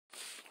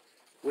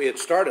We had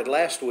started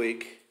last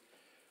week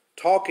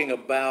talking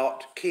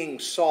about King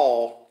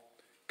Saul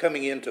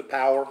coming into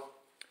power,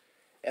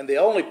 and the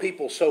only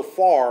people so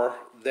far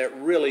that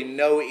really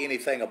know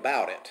anything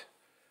about it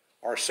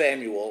are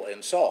Samuel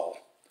and Saul.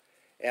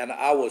 And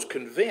I was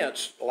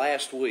convinced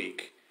last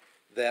week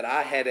that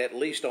I had at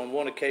least on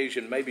one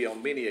occasion, maybe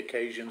on many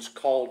occasions,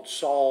 called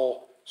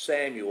Saul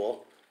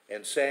Samuel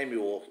and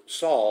Samuel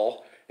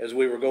Saul as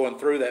we were going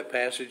through that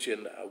passage,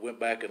 and I went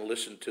back and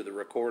listened to the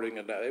recording,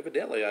 and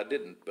evidently I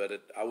didn't,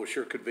 but I was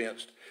sure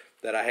convinced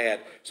that I had.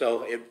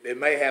 So it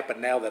may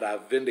happen now that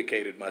I've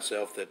vindicated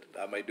myself that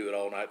I may do it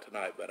all night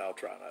tonight, but I'll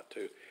try not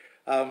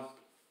to.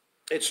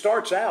 It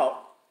starts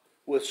out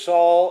with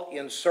Saul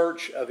in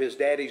search of his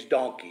daddy's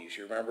donkeys,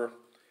 you remember?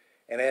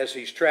 And as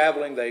he's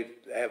traveling, they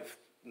have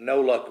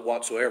no luck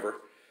whatsoever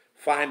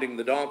finding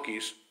the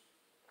donkeys.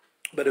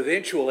 But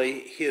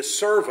eventually his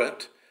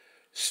servant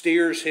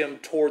steers him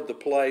toward the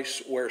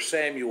place where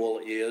Samuel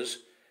is.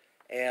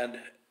 And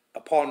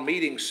upon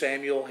meeting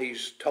Samuel,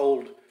 he's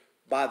told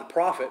by the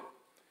prophet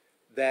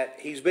that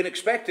he's been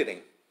expecting him,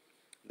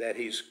 that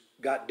he's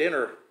got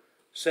dinner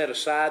set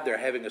aside, they're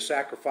having a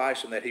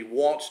sacrifice, and that he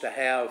wants to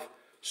have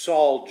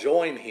Saul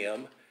join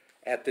him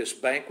at this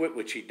banquet,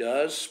 which he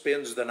does,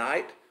 spends the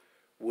night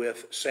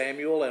with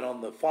Samuel, and on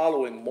the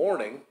following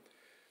morning,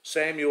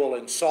 Samuel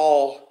and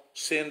Saul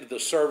send the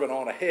servant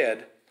on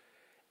ahead,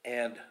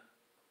 and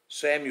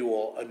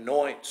Samuel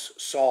anoints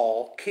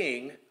Saul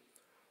king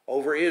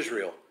over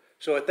Israel.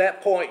 So at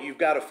that point, you've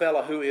got a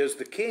fellow who is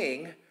the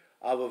king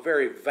of a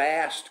very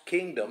vast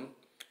kingdom,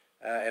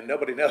 and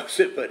nobody knows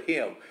it but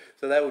him.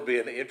 So that would be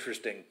an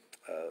interesting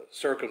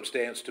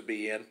circumstance to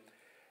be in.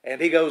 And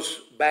he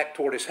goes back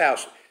toward his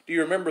house. Do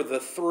you remember the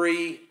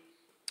three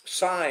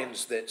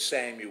signs that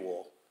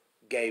Samuel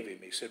gave him?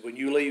 He said, when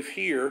you leave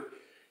here,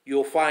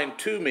 you'll find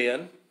two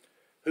men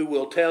who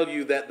will tell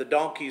you that the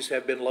donkeys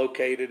have been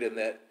located and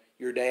that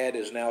your dad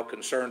is now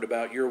concerned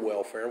about your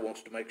welfare,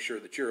 wants to make sure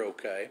that you're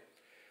okay.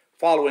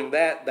 Following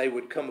that, they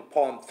would come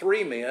upon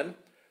three men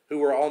who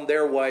were on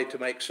their way to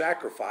make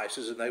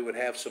sacrifices, and they would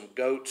have some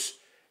goats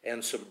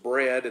and some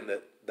bread, and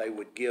that they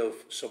would give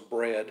some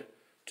bread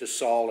to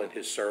Saul and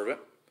his servant.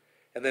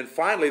 And then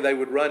finally, they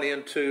would run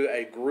into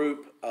a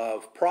group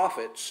of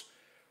prophets,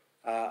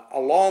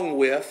 along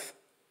with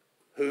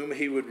whom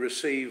he would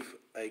receive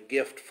a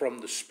gift from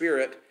the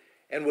Spirit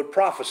and would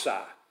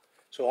prophesy.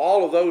 So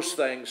all of those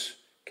things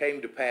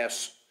came to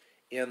pass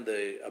in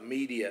the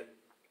immediate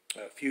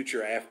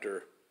future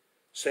after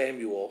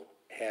Samuel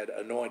had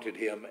anointed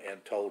him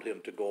and told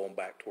him to go on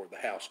back toward the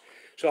house.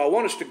 So I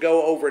want us to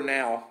go over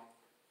now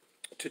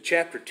to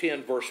chapter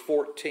 10, verse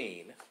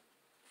 14.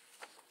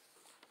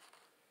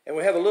 And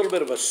we have a little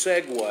bit of a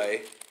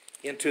segue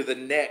into the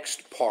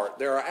next part.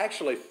 There are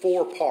actually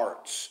four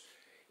parts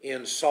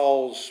in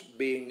Saul's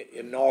being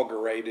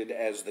inaugurated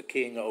as the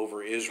king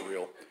over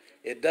Israel.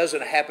 It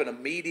doesn't happen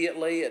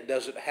immediately. It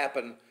doesn't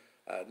happen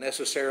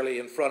necessarily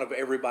in front of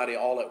everybody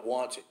all at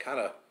once. It kind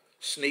of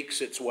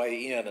sneaks its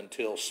way in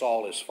until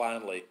Saul is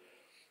finally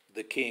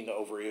the king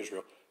over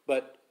Israel.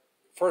 But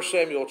 1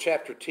 Samuel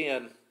chapter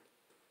 10,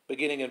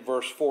 beginning in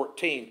verse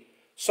 14,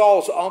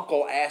 Saul's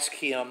uncle asked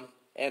him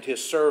and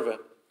his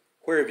servant,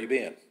 "Where have you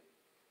been?"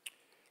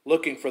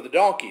 "Looking for the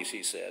donkeys,"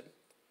 he said.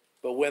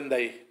 But when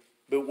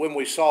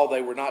we saw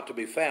they were not to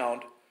be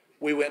found,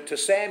 we went to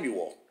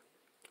Samuel.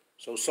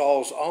 So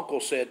Saul's uncle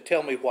said,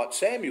 "Tell me what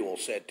Samuel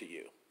said to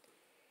you."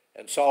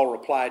 And Saul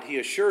replied, "He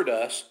assured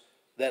us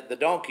that the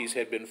donkeys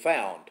had been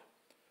found."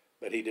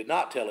 But he did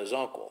not tell his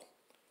uncle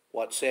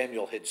what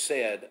Samuel had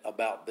said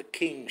about the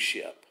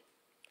kingship.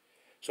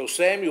 So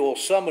Samuel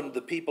summoned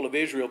the people of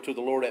Israel to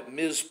the Lord at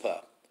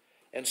Mizpah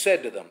and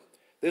said to them,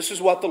 "This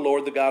is what the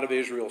Lord, the God of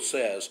Israel,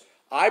 says.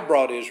 I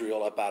brought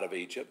Israel up out of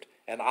Egypt,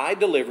 and I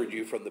delivered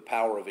you from the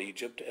power of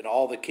Egypt and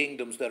all the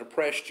kingdoms that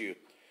oppressed you.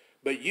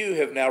 But you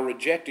have now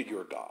rejected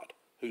your God,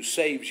 who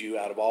saves you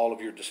out of all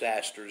of your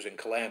disasters and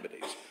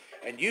calamities.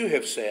 And you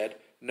have said,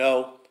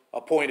 'No,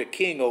 appoint a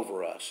king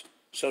over us.'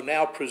 So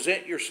now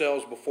present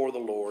yourselves before the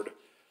Lord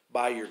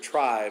by your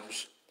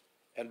tribes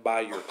and by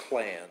your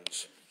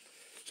clans."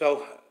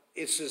 So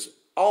it's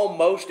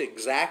almost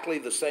exactly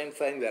the same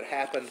thing that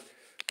happened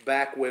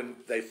back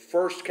when they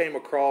first came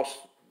across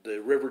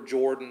the River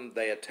Jordan.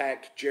 They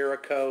attacked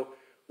Jericho,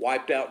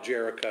 wiped out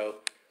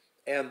Jericho,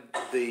 and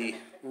the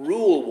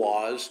rule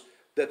was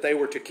that they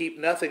were to keep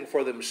nothing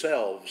for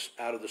themselves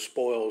out of the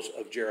spoils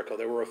of Jericho.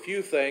 There were a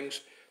few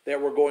things that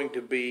were going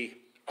to be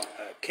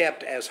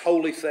kept as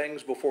holy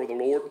things before the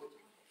Lord,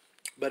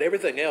 but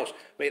everything else,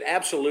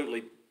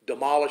 absolutely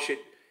demolish it,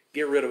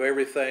 get rid of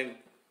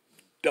everything,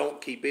 don't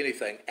keep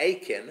anything.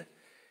 Achan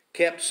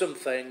kept some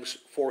things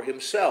for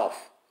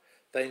himself,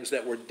 things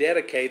that were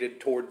dedicated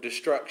toward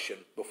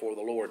destruction before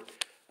the Lord.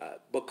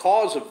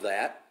 Because of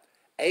that,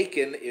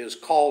 Achan is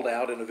called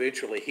out, and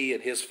eventually he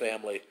and his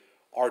family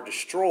are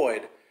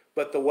destroyed.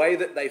 But the way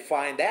that they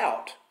find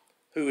out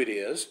who it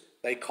is,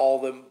 they call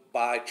them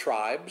by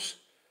tribes,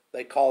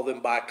 they call them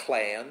by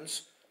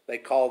clans, they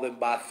call them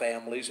by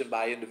families and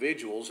by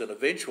individuals, and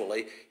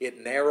eventually it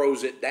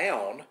narrows it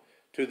down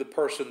to the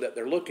person that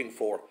they're looking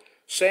for.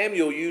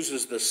 Samuel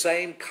uses the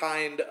same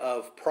kind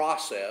of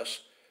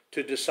process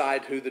to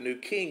decide who the new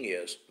king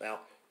is. Now,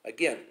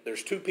 again,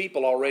 there's two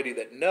people already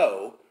that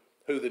know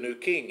who the new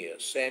king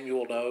is.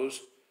 Samuel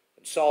knows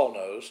and Saul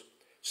knows.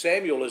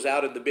 Samuel is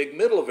out in the big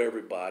middle of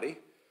everybody.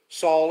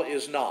 Saul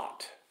is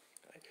not.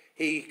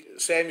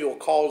 Samuel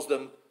calls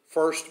them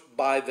first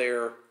by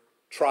their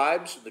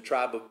tribes. The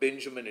tribe of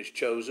Benjamin is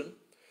chosen.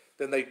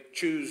 Then they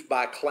choose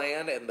by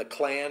clan, and the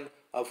clan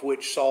of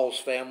which Saul's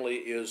family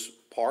is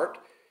part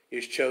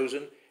is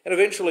chosen. And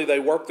eventually they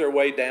work their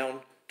way down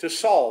to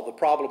Saul. The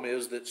problem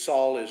is that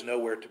Saul is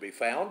nowhere to be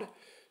found.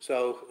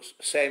 So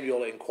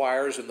Samuel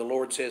inquires, and the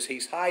Lord says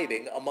he's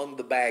hiding among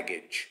the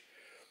baggage.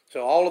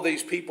 So all of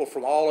these people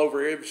from all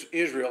over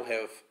Israel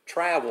have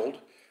traveled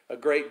a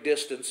great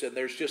distance, and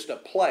there's just a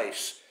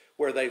place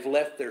where they've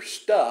left their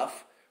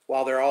stuff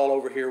while they're all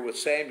over here with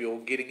Samuel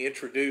getting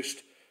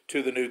introduced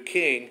to the new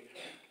king.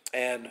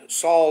 And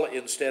Saul,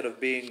 instead of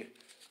being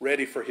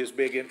ready for his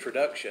big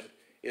introduction,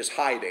 is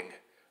hiding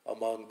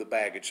among the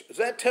baggage.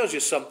 So that tells you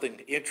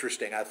something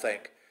interesting, I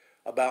think,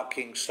 about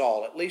King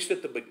Saul, at least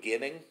at the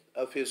beginning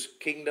of his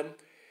kingdom.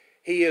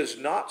 He is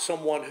not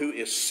someone who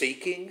is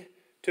seeking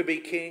to be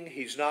king.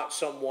 He's not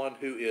someone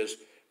who is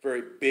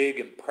very big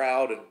and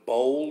proud and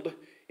bold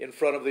in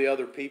front of the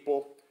other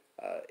people.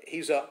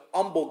 He's a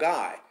humble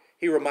guy.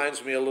 He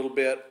reminds me a little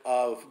bit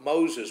of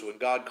Moses when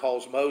God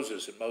calls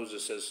Moses, and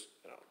Moses says,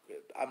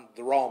 I'm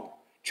the wrong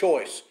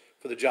choice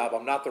for the job.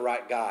 I'm not the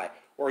right guy.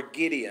 Or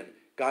Gideon.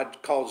 God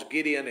calls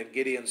Gideon, and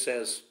Gideon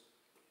says,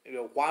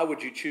 why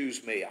would you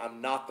choose me?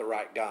 I'm not the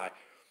right guy.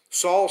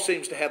 Saul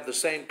seems to have the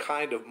same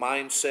kind of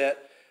mindset.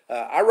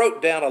 I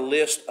wrote down a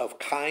list of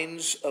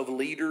kinds of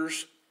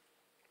leaders,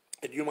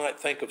 and you might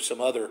think of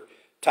some other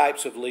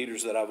types of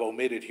leaders that I've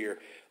omitted here.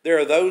 There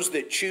are those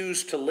that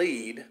choose to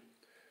lead,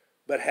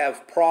 but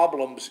have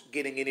problems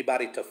getting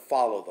anybody to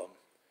follow them.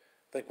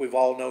 I think we've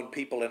all known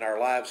people in our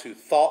lives who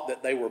thought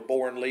that they were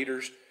born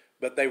leaders,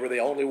 but they were the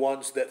only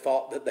ones that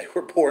thought that they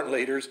were born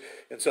leaders,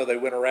 and so they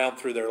went around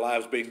through their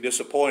lives being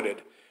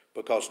disappointed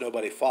because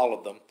nobody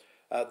followed them.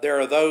 There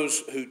are those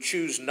who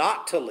choose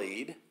not to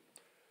lead,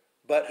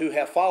 but who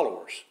have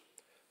followers.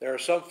 There are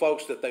some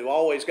folks that they've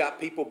always got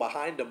people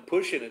behind them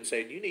pushing and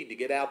saying, you need to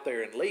get out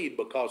there and lead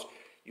because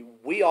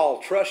we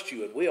all trust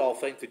you and we all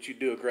think that you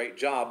do a great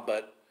job,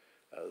 but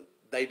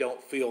they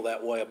don't feel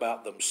that way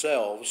about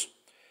themselves.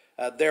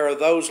 There are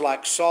those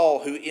like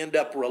Saul who end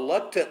up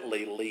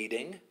reluctantly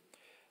leading,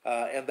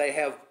 and they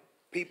have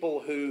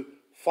people who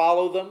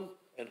follow them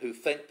and who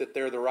think that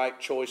they're the right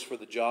choice for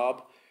the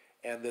job,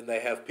 and then they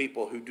have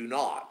people who do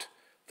not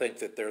think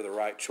that they're the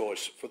right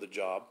choice for the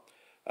job.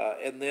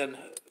 And then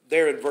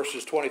there in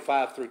verses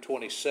 25 through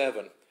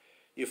 27,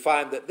 you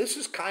find that this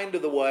is kind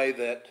of the way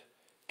that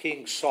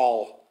King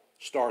Saul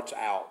starts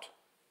out.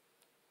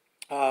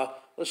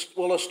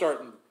 Let's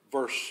start in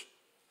verse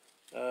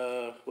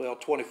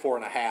 24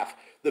 and a half.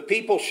 The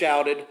people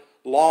shouted,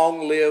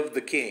 "Long live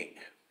the king."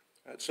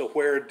 So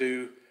where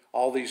do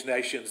all these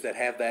nations that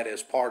have that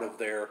as part of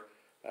their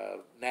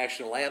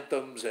national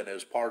anthems and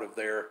as part of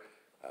their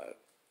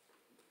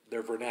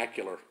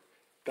vernacular?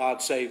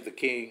 God save the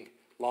king,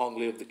 long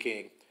live the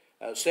king.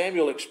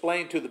 Samuel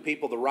explained to the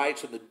people the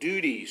rights and the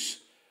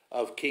duties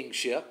of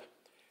kingship.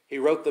 He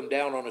wrote them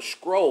down on a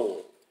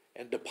scroll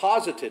and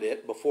deposited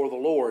it before the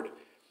Lord.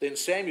 Then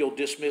Samuel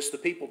dismissed the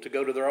people to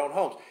go to their own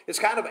homes. It's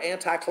kind of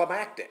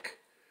anticlimactic,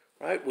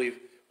 right?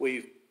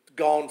 We've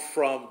gone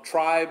from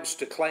tribes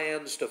to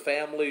clans to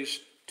families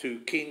to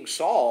King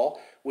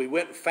Saul. We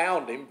went and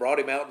found him, brought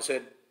him out and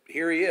said,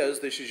 here he is,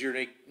 this is your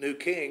new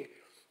king.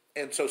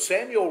 And so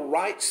Samuel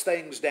writes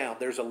things down.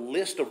 There's a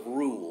list of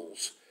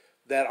rules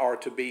that are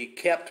to be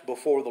kept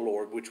before the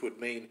Lord, which would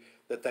mean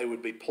that they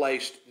would be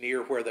placed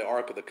near where the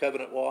Ark of the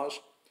Covenant was.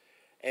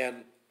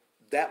 And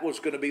that was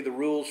going to be the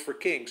rules for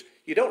kings.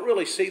 You don't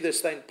really see this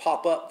thing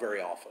pop up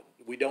very often.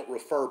 We don't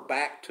refer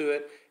back to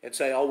it and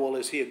say, oh, well,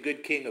 is he a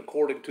good king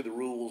according to the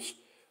rules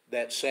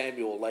that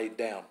Samuel laid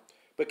down?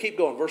 But keep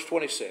going, verse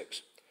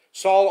 26.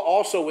 Saul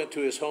also went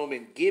to his home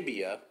in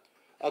Gibeah,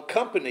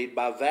 accompanied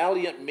by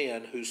valiant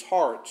men whose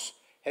hearts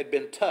had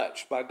been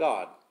touched by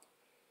God.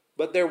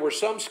 But there were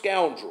some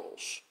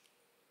scoundrels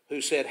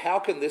who said, how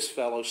can this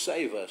fellow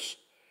save us?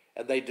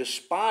 And they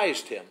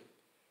despised him,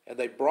 and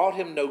they brought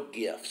him no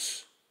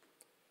gifts.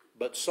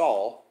 But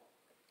Saul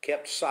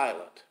kept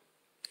silent.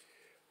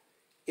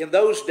 In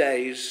those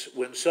days,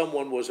 when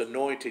someone was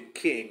anointed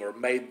king or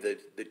made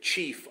the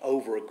chief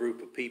over a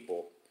group of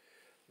people,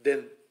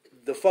 then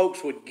the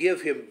folks would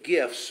give him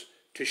gifts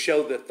to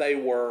show that they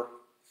were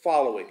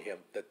following him,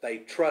 that they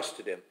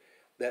trusted him,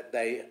 that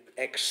they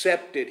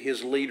accepted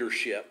his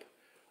leadership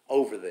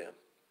over them.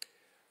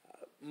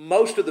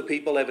 Most of the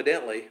people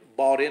evidently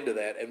bought into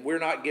that, and we're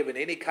not given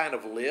any kind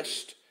of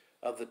list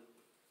of the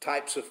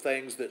types of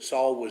things that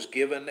Saul was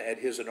given at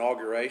his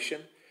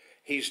inauguration.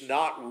 He's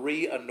not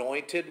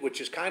re-anointed,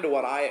 which is kind of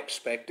what I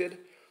expected,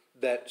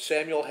 that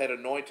Samuel had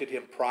anointed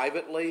him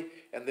privately,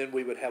 and then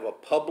we would have a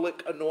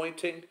public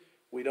anointing.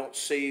 We don't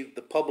see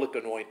the public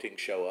anointing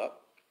show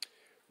up.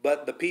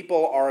 But the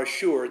people are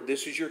assured,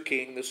 this is your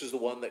king, this is the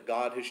one that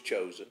God has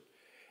chosen.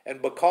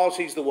 And because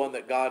he's the one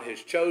that God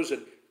has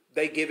chosen,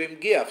 they give him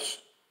gifts,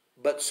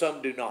 but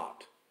some do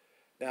not.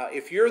 Now,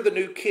 if you're the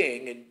new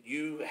king and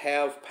you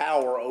have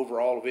power over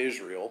all of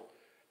Israel,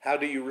 how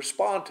do you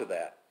respond to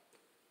that?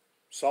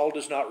 Saul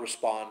does not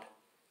respond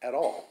at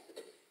all.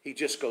 He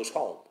just goes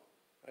home.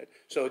 Right?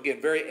 So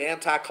again, very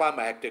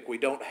anticlimactic. We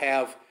don't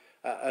have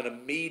an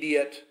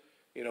immediate,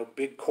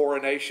 big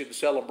coronation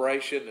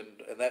celebration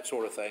and that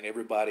sort of thing.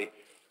 Everybody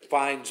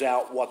finds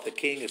out what the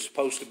king is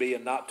supposed to be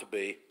and not to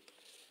be,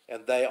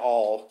 and they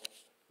all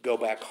go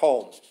back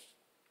home.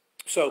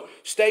 So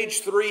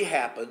stage 3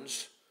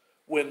 happens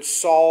when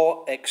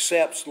Saul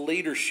accepts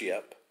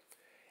leadership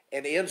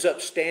and ends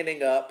up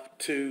standing up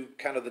to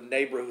kind of the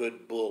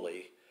neighborhood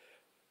bully.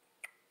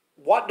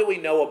 What do we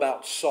know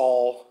about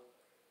Saul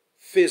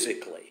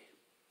physically?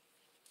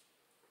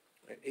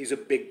 He's a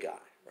big guy,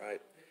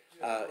 right?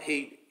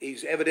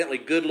 He's evidently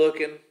good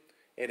looking,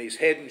 and he's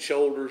head and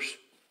shoulders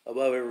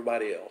above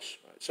everybody else.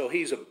 Right? So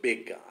he's a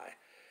big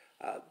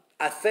guy.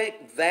 I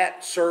think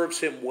that serves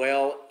him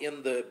well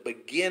in the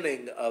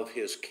beginning of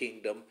his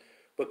kingdom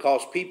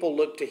because people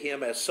look to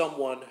him as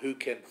someone who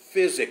can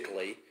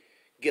physically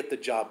get the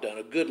job done,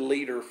 a good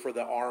leader for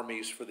the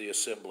armies, for the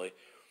assembly.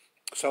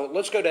 So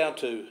let's go down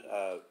to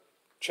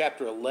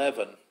chapter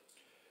 11,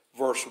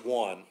 verse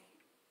 1.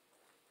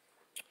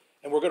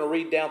 And we're going to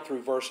read down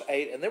through verse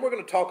 8, and then we're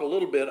going to talk a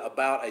little bit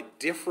about a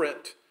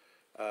different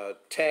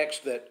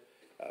text that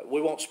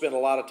we won't spend a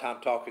lot of time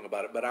talking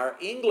about it, but our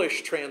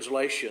English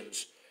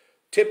translations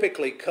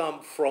typically come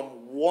from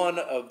one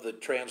of the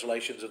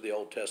translations of the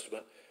Old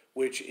Testament,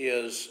 which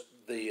is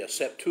the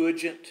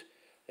Septuagint.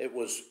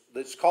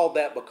 It's called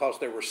that because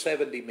there were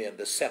 70 men,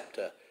 the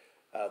Septa,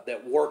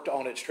 that worked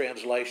on its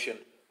translation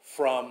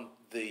from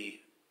the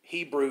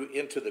Hebrew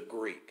into the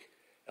Greek.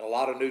 And a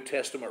lot of New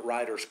Testament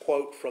writers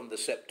quote from the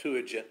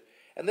Septuagint.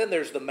 And then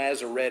there's the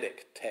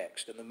Masoretic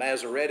text. And the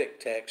Masoretic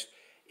text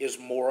is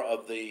more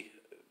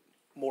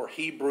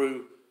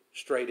Hebrew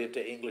straight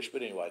into English.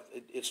 But anyway,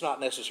 it's not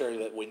necessarily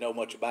that we know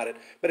much about it.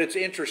 But it's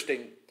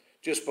interesting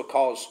just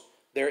because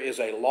there is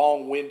a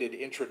long-winded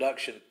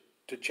introduction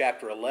to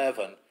chapter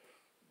 11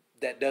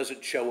 that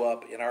doesn't show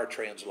up in our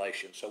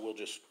translation. So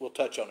we'll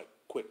touch on it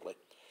quickly.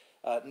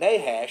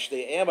 Nahash,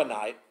 the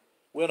Ammonite,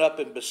 went up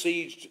and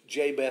besieged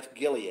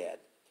Jabesh-Gilead.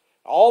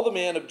 All the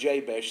men of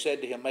Jabesh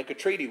said to him, "Make a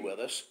treaty with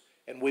us,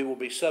 and we will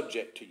be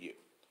subject to you."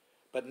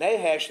 But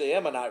Nahash the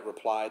Ammonite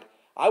replied,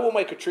 "I will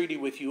make a treaty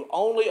with you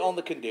only on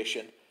the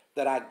condition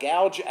that I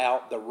gouge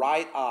out the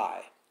right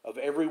eye of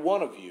every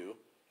one of you,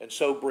 and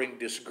so bring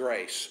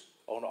disgrace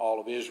on all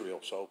of Israel."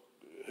 So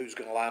who's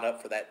going to line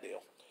up for that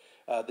deal?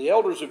 The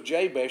elders of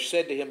Jabesh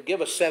said to him,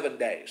 "Give us 7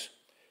 days,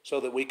 so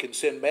that we can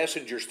send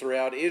messengers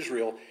throughout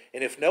Israel,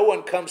 and if no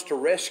one comes to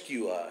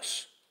rescue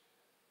us,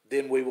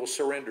 then we will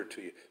surrender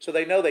to you." So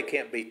they know they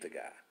can't beat the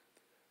guy.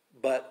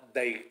 But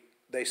they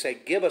say,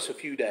 give us a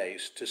few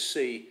days to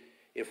see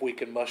if we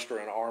can muster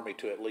an army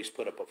to at least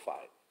put up a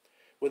fight.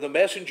 When the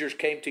messengers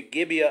came to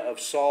Gibeah of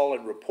Saul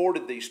and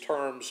reported these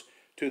terms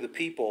to the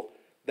people,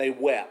 they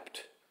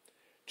wept.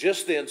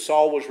 Just then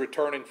Saul was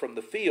returning from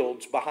the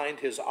fields behind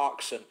his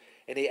oxen,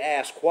 and he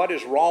asked, "What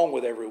is wrong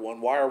with everyone?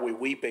 Why are we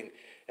weeping?"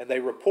 And they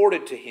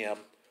reported to him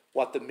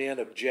what the men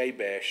of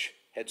Jabesh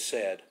had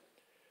said.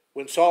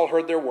 When Saul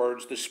heard their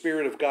words, the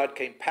Spirit of God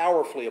came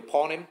powerfully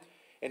upon him,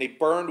 and he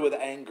burned with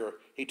anger.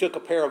 He took a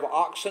pair of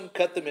oxen,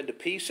 cut them into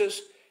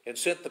pieces, and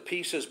sent the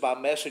pieces by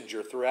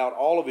messenger throughout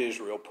all of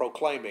Israel,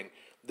 proclaiming,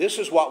 "This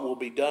is what will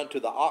be done to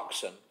the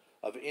oxen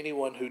of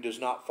anyone who does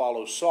not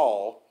follow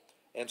Saul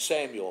and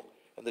Samuel."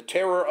 And the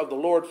terror of the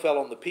Lord fell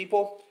on the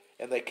people,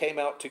 and they came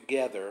out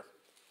together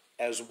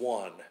as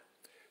one.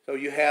 So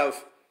you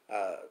have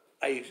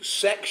a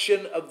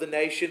section of the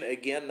nation,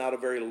 again, not a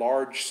very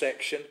large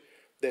section,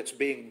 that's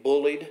being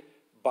bullied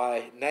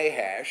by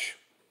Nahash.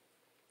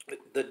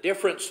 The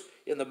difference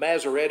in the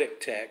Masoretic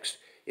text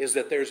is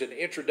that there's an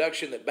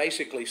introduction that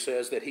basically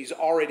says that he's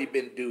already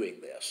been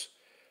doing this,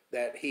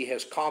 that he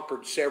has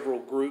conquered several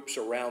groups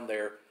around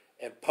there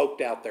and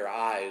poked out their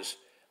eyes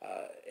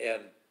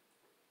and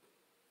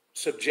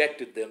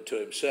subjected them to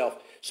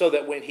himself, so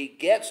that when he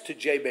gets to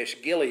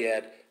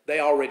Jabesh-Gilead, they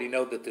already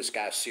know that this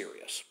guy's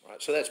serious.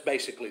 Right? So that's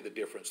basically the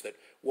difference, that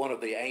one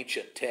of the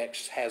ancient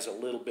texts has a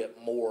little bit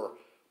more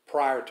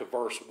prior to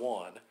verse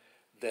 1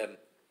 than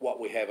what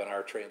we have in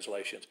our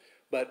translations.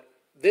 But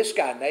this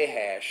guy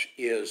Nahash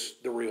is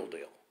the real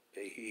deal.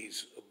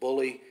 He's a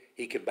bully.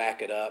 He can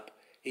back it up.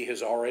 He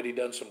has already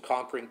done some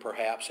conquering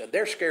perhaps, and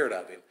they're scared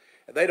of him.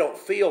 And they don't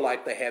feel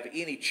like they have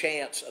any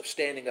chance of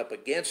standing up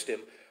against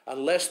him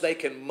unless they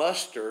can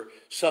muster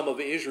some of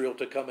Israel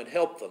to come and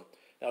help them.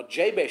 Now,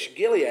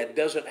 Jabesh-Gilead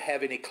doesn't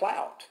have any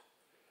clout.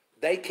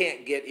 They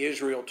can't get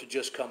Israel to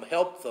just come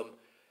help them,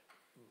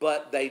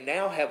 but they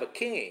now have a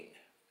king.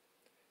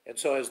 And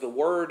so as the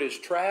word is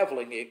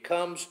traveling, it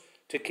comes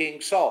to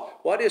King Saul.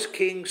 What is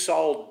King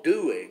Saul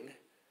doing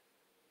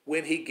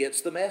when he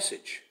gets the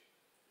message?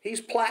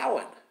 He's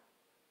plowing.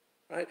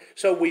 Right?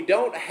 So we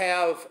don't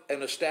have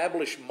an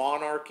established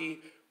monarchy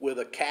with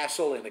a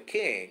castle and a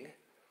king.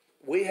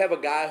 We have a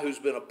guy who's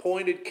been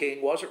appointed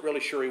king, wasn't really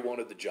sure he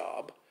wanted the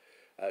job,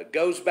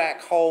 goes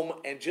back home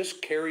and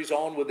just carries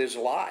on with his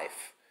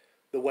life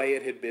the way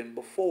it had been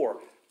before.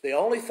 The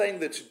only thing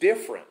that's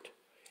different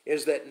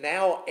is that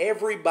now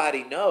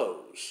everybody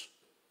knows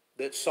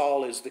that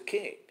Saul is the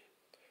king.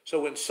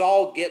 So when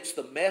Saul gets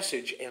the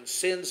message and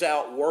sends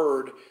out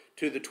word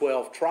to the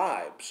 12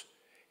 tribes,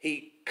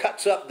 he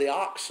cuts up the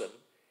oxen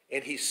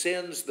and he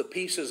sends the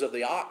pieces of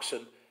the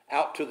oxen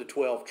out to the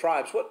 12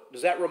 tribes. What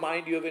does that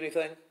remind you of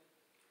anything?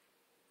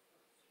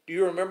 Do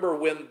you remember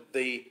when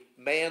the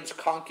man's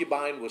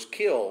concubine was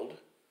killed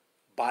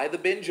by the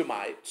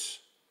Benjamites,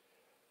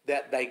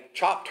 that they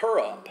chopped her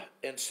up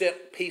and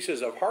sent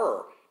pieces of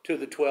her to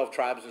the 12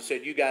 tribes and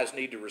said, you guys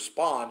need to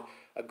respond.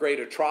 A great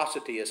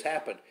atrocity has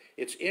happened.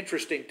 It's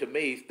interesting to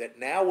me that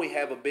now we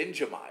have a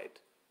Benjamite,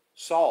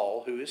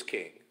 Saul, who is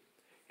king,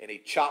 and he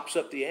chops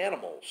up the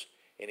animals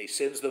and he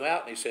sends them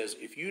out and he says,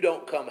 if you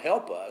don't come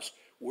help us,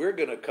 we're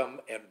going to come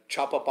and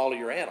chop up all of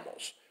your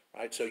animals.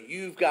 Right? So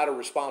you've got a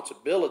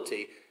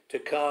responsibility to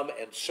come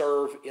and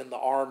serve in the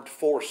armed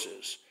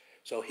forces.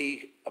 So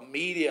he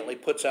immediately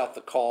puts out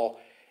the call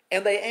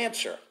and they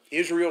answer.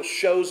 Israel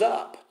shows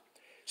up.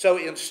 So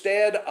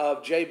instead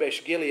of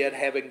Jabesh Gilead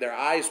having their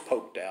eyes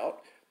poked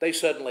out, they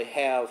suddenly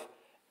have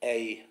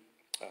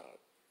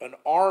an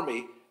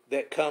army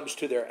that comes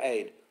to their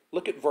aid.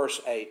 Look at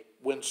verse 8.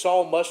 When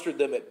Saul mustered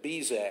them at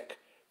Bezek,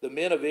 the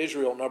men of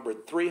Israel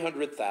numbered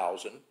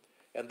 300,000,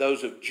 and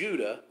those of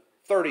Judah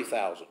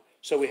 30,000.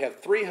 So we have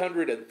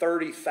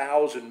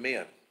 330,000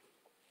 men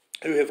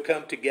who have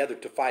come together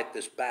to fight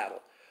this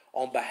battle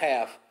on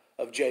behalf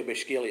of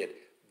Jabesh Gilead.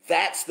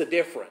 That's the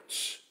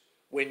difference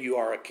when you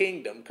are a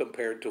kingdom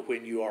compared to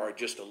when you are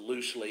just a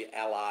loosely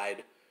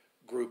allied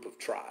group of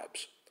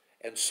tribes.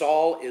 And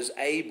Saul is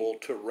able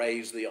to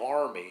raise the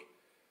army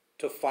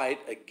to fight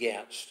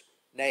against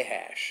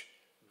Nahash.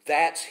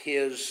 That's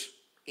his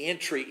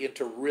entry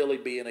into really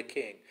being a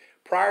king.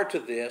 Prior to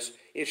this,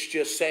 it's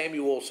just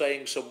Samuel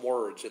saying some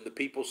words and the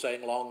people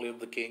saying, long live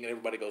the king, and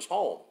everybody goes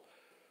home.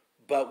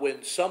 But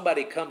when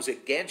somebody comes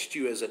against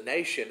you as a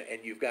nation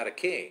and you've got a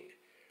king,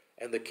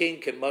 and the king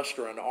can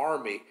muster an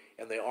army,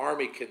 and the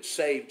army can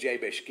save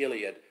Jabesh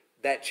Gilead,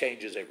 that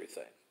changes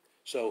everything.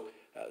 So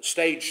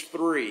stage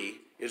 3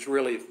 is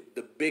really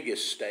the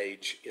biggest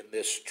stage in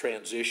this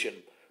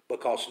transition,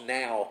 because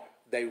now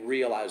they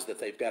realize that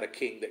they've got a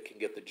king that can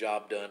get the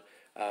job done.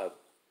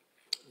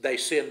 They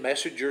send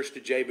messengers to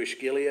Jabesh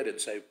Gilead and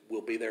say,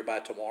 we'll be there by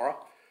tomorrow.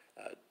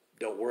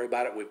 Don't worry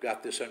about it. We've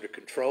got this under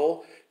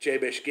control.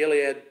 Jabesh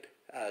Gilead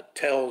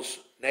tells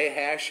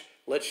Nahash,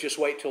 let's just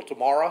wait till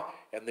tomorrow,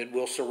 and then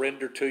we'll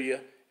surrender to you.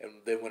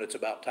 And then when it's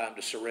about time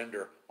to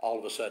surrender, all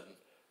of a sudden,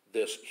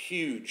 this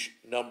huge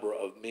number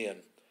of men,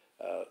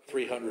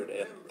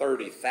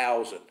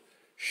 330,000,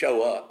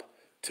 show up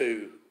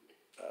to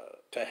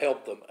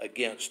help them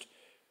against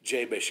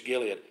Jabesh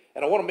Gilead.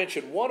 And I want to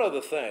mention one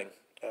other thing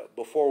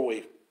before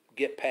we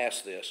get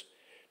past this.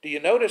 Do you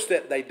notice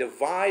that they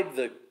divide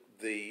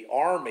the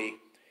army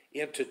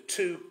into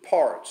two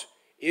parts?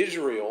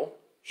 Israel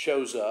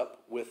shows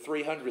up with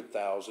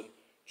 300,000.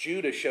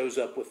 Judah shows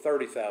up with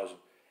 30,000.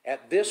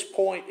 At this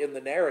point in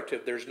the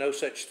narrative, there's no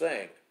such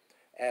thing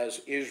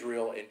as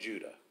Israel and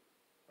Judah.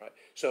 Right?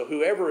 So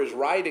whoever is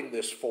writing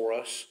this for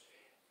us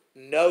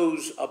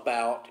knows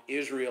about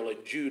Israel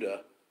and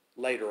Judah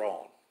later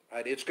on.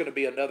 Right? It's going to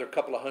be another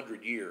couple of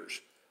hundred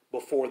years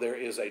before there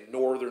is a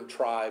northern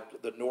tribe,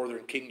 the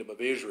northern kingdom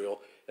of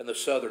Israel, and the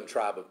southern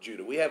tribe of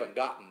Judah. We haven't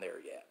gotten there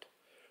yet.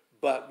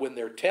 But when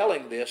they're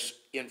telling this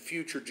in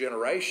future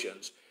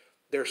generations,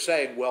 they're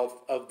saying,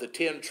 well, of the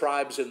 10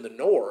 tribes in the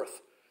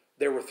north,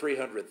 there were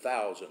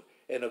 300,000.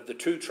 And of the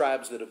 2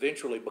 tribes that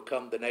eventually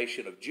become the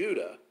nation of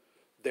Judah,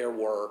 there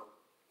were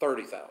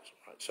 30,000.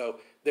 Right? So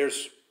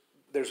there's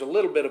a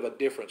little bit of a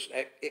difference.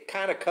 It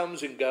kind of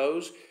comes and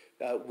goes.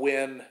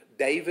 When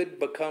David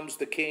becomes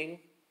the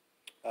king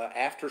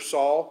after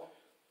Saul,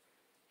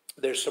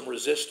 there's some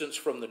resistance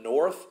from the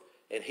north,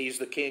 and he's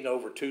the king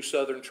over 2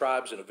 southern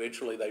tribes, and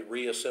eventually they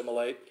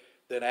reassimilate.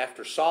 Then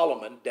after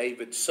Solomon,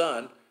 David's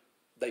son,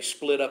 they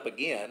split up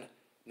again,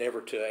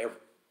 never to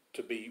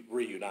be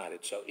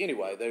reunited. So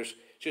anyway, there's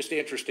just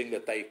interesting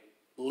that they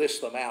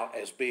list them out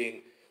as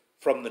being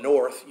from the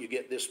north, you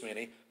get this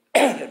many,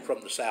 and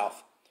from the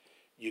south,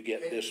 you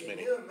get this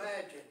many. Can you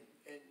imagine,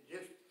 and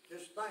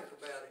just think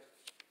about it,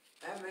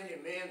 how many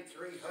men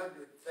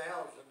 300,000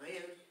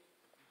 is?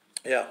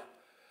 Yeah.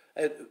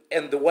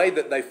 And the way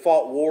that they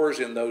fought wars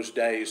in those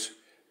days,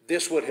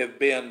 this would have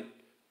been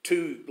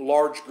 2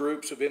 large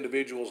groups of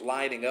individuals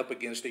lining up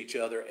against each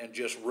other and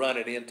just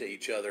running into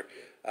each other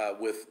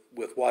with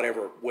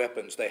whatever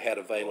weapons they had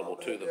available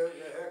to them. There was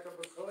a heck of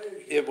a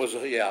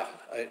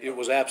collision. It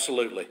was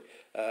absolutely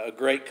a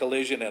great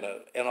collision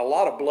and a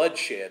lot of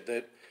bloodshed.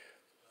 That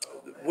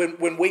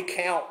when we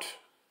count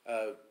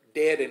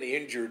dead and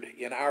injured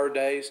in our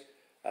days,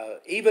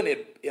 even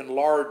in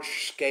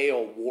large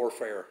scale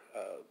warfare,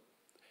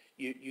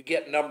 you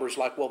get numbers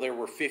like, well, there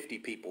were 50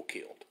 people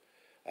killed.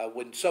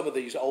 When some of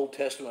these Old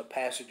Testament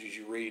passages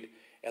you read,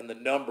 and the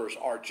numbers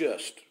are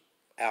just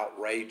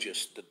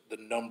outrageous, the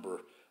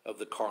number of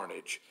the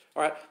carnage.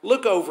 All right,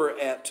 look over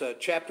at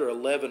chapter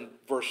 11,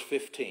 verse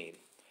 15.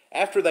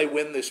 After they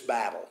win this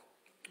battle,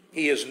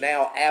 he is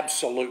now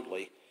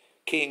absolutely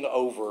king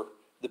over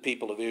the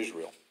people of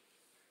Israel.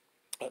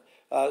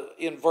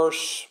 In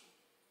verse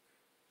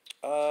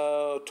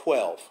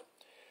 12,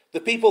 the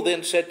people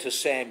then said to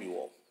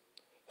Samuel,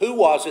 "Who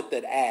was it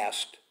that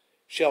asked,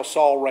 'Shall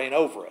Saul reign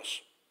over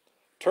us?'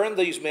 Turn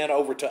these men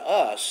over to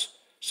us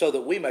so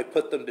that we may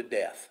put them to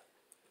death."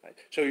 Right?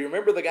 So you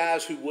remember the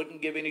guys who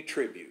wouldn't give any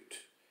tribute.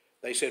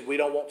 They said, "We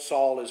don't want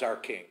Saul as our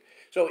king."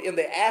 So in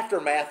the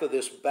aftermath of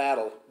this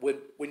battle,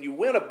 when you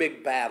win a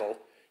big battle,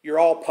 you're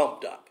all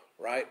pumped up,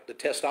 right? The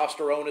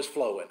testosterone is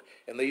flowing,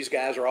 and these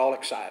guys are all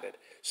excited.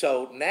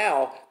 So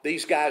now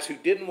these guys who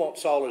didn't want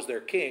Saul as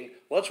their king,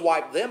 let's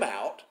wipe them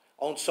out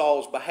on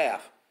Saul's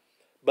behalf.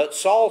 But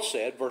Saul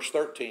said, verse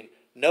 13,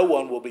 "No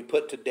one will be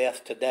put to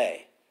death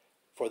today,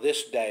 for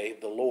this day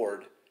the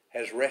Lord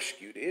has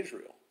rescued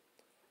Israel."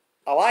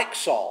 I like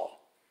Saul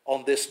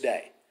on this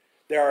day.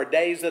 There are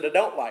days that I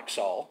don't like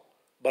Saul,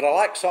 but I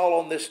like Saul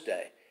on this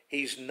day.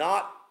 He's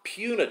not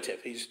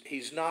punitive.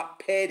 He's not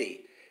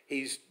petty.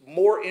 He's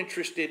more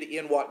interested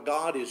in what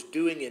God is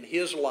doing in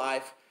his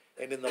life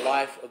and in the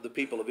life of the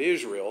people of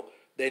Israel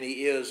than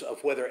he is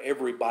of whether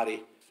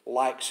everybody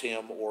likes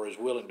him or is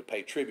willing to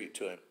pay tribute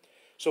to him.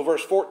 So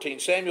verse 14,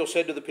 Samuel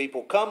said to the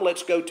people, "Come,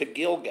 let's go to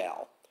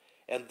Gilgal,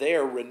 and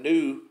there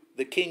renew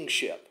the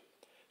kingship."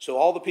 So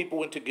all the people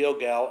went to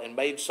Gilgal and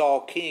made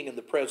Saul king in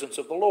the presence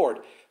of the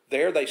Lord.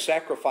 There they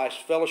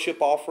sacrificed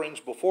fellowship offerings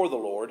before the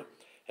Lord,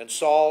 and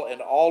Saul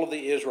and all of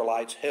the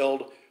Israelites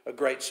held a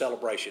great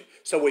celebration.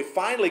 So we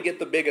finally get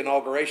the big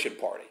inauguration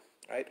party,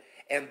 right?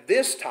 And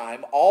this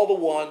time, all the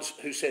ones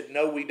who said,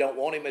 "No, we don't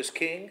want him as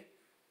king,"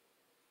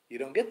 you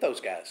don't get those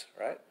guys,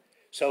 right?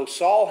 So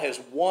Saul has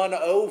won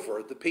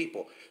over the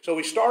people. So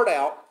we start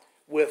out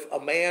with a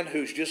man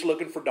who's just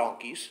looking for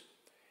donkeys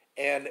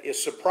and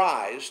is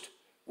surprised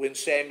when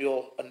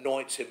Samuel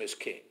anoints him as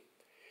king.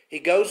 He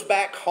goes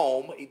back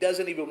home. He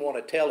doesn't even want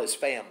to tell his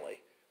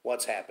family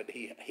what's happened.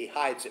 He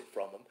hides it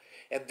from them.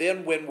 And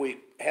then when we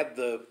have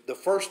the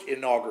first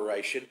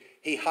inauguration,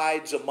 he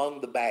hides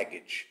among the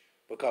baggage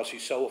because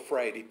he's so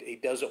afraid. He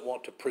doesn't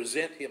want to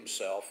present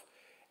himself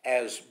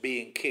as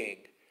being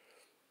king.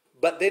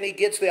 But then he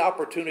gets the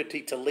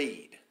opportunity to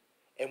lead.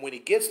 And when he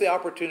gets the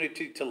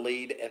opportunity to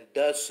lead and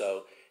does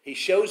so, he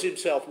shows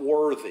himself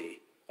worthy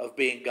of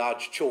being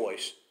God's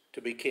choice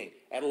to be king,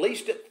 at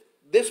least at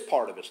this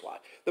part of his life.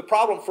 The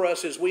problem for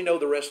us is we know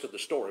the rest of the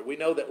story. We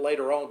know that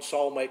later on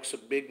Saul makes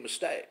some big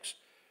mistakes.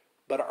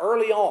 But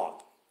early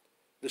on,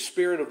 the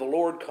Spirit of the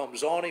Lord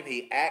comes on him.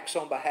 He acts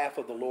on behalf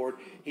of the Lord.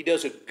 He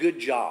does a good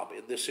job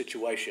in this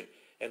situation.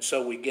 And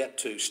so we get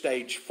to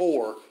stage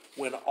 4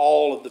 when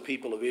all of the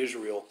people of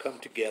Israel come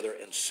together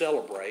and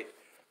celebrate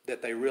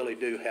that they really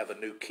do have a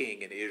new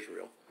king in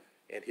Israel.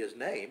 And his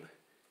name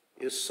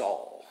is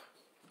Saul.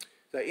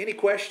 So any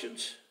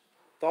questions,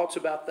 thoughts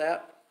about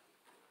that?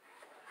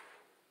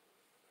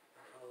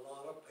 A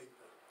lot of people.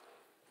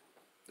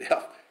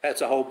 Yeah,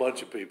 that's a whole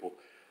bunch of people.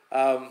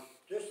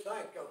 Just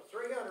think of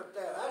 300,000.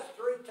 That's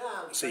 3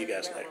 times. See you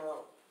guys down later. the road.